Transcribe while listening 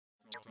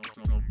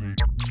Zombie-nATion.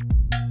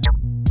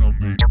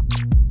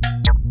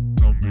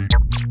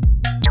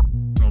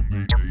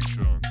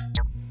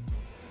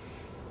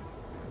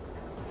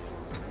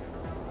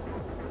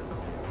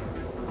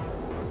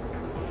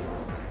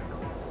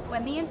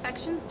 When the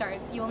infection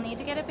starts, you will need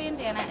to get a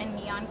bandana and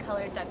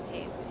neon-colored duct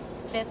tape.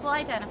 This will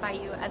identify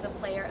you as a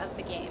player of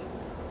the game.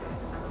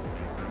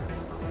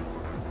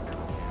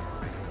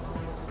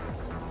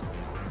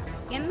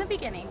 In the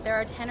beginning, there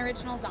are 10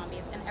 original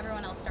zombies and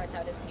everyone else starts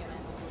out as humans.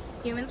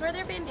 Humans wear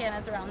their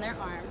bandanas around their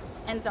arm,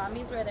 and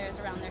zombies wear theirs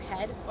around their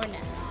head or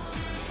neck.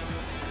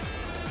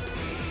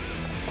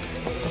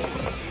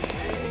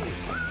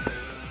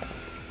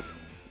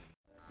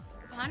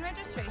 Upon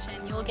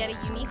registration, you will get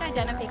a unique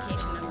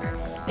identification number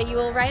that you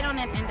will write on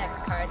an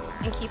index card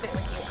and keep it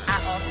with you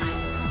at all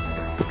times.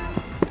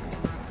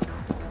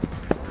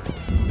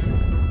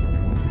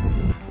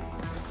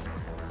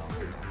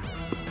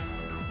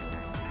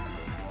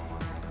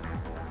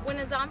 When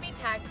a zombie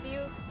tags you,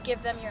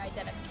 give them your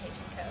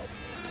identification code.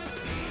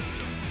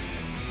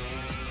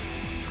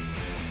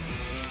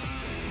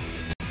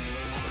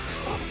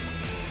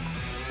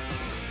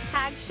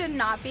 Tags should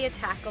not be a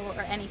tackle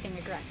or anything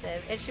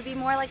aggressive. It should be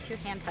more like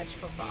two-hand touch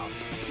football.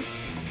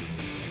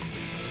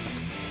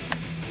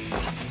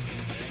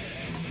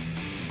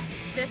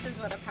 This is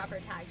what a proper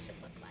tag should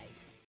look like.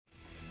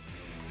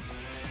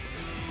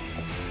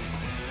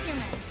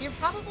 Humans, you're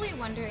probably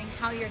wondering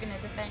how you're going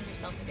to defend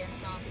yourself against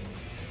zombies.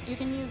 You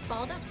can use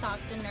balled-up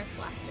socks and Nerf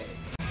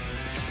blasters.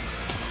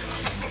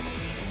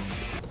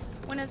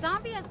 When a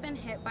zombie has been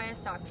hit by a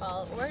sock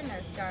ball or a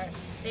Nerf dart,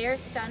 they are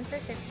stunned for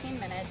 15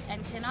 minutes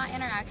and cannot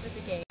interact with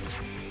the game.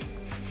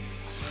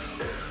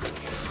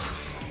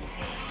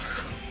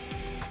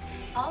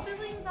 All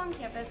buildings on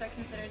campus are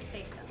considered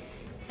safe zones.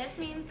 This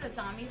means that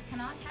zombies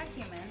cannot attack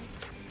humans,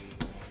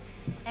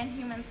 and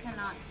humans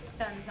cannot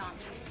stun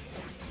zombies.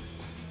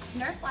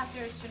 Nerf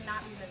blasters should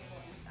not be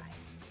visible inside.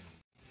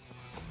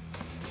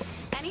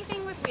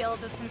 Anything with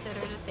wheels is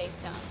considered a safe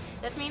zone.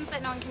 This means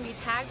that no one can be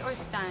tagged or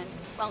stunned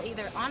while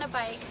either on a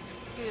bike,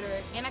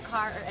 scooter, in a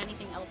car, or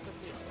anything else with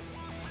wheels.